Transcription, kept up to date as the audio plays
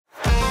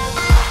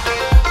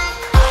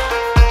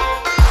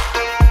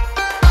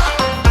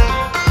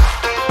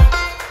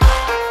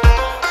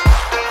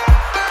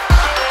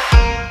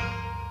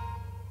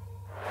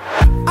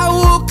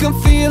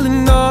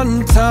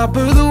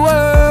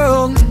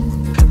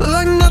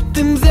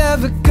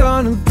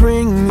gonna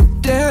bring me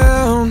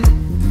down.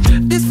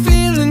 This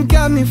feeling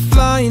got me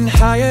flying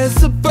high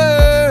as a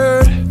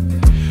bird.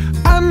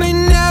 I may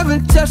never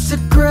touch the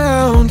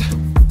ground.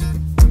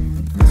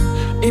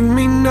 It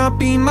may not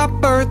be my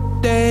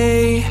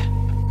birthday,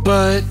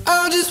 but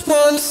I just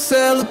wanna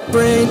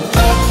celebrate.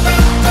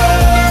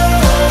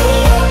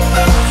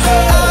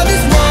 I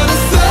just wanna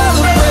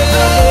celebrate,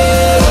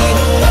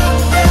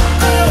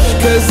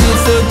 'cause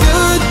it's a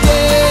good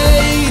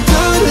day,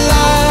 good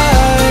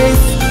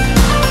life.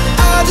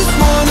 I just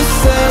wanna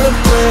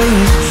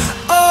celebrate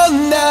all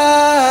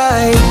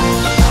night.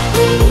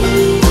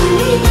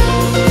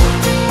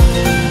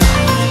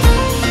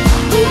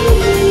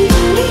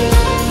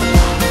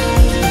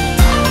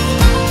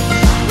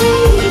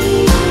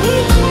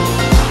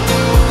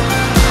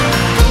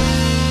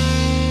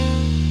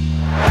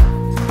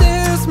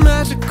 There's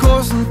magic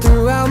coursing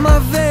throughout my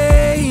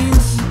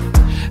veins.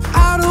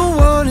 I don't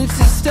want it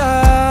to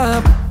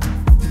stop.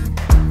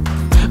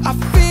 I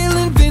feel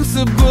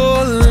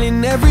invincible in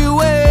every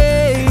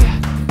way.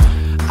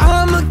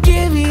 I'ma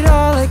give it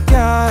all I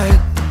got.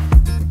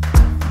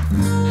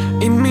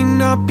 It may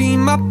not be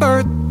my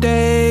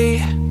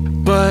birthday,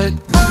 but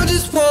I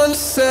just wanna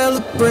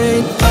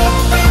celebrate.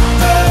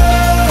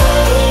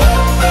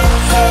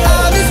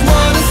 I just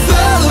wanna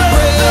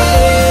celebrate,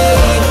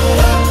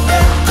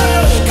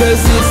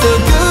 'cause it's a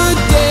good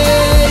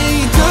day,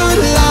 good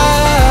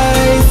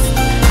life.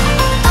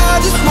 I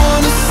just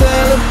wanna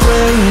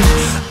celebrate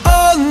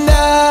all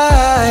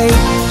night.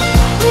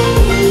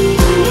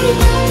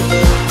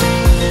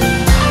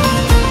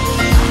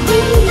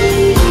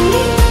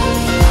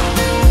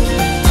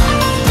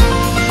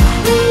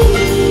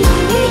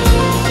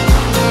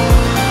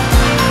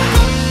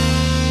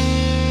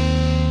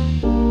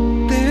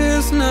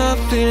 There's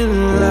nothing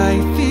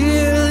like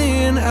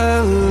feeling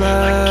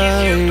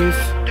alive.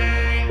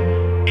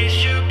 It's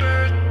your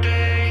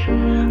birthday.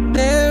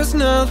 There's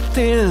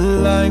nothing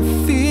like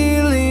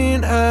feeling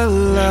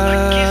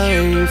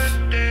alive.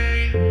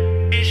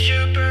 It's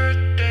your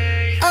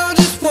birthday. I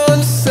just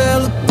wanna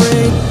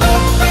celebrate.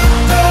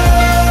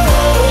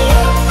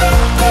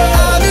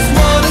 I just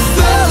wanna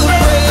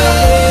celebrate,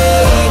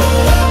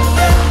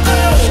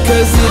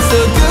 'cause it's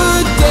a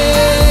good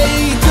day,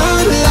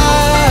 good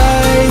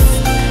life.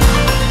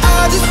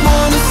 I just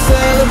wanna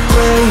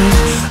celebrate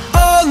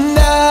all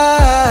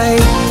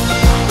night.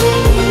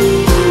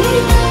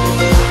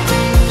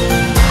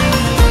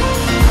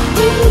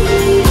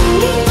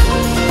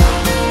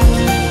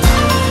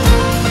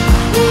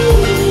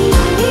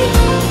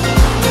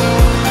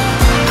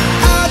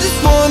 I just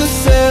wanna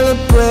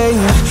celebrate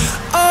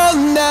all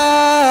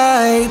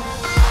night.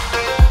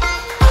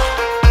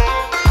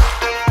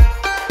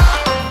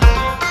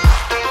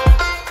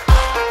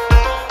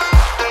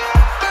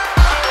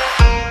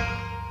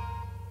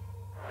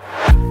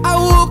 I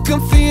woke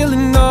up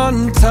feeling on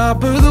top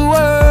of the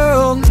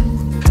world,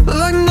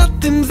 like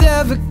nothing's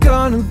ever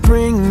gonna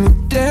bring me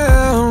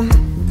down.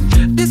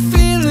 This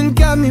feeling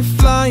got me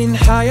flying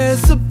high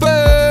as a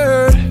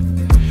bird.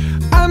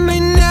 I may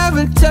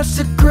never touch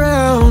the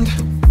ground.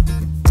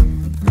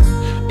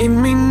 It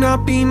may not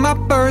be my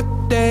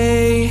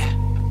birthday,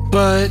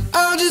 but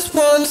I just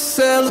wanna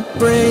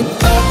celebrate.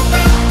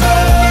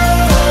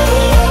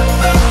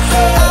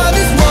 I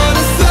just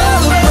wanna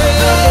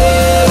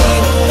celebrate,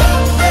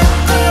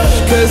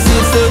 'cause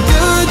it's a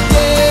good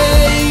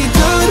day,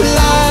 good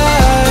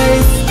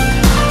life.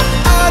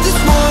 I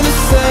just wanna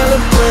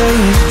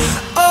celebrate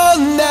all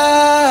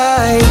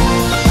night.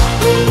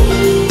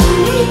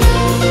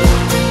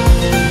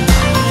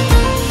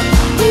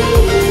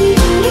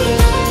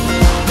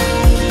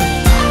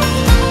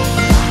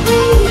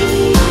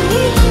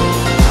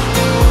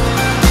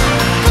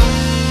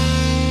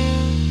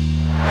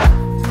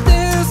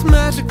 There's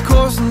magic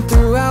coursing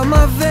throughout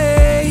my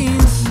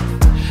veins.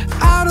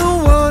 I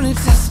don't want it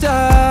to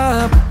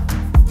stop.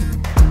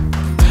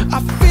 I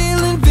feel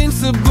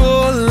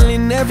invincible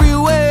in every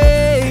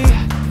way.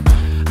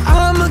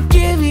 I'ma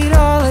give it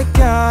all I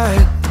got.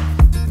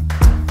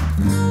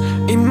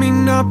 It may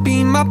not be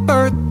my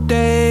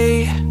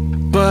birthday,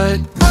 but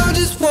I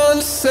just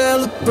wanna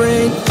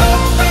celebrate.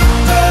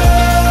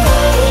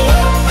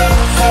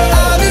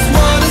 I just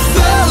wanna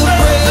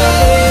celebrate,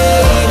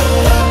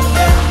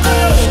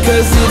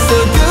 'cause it's a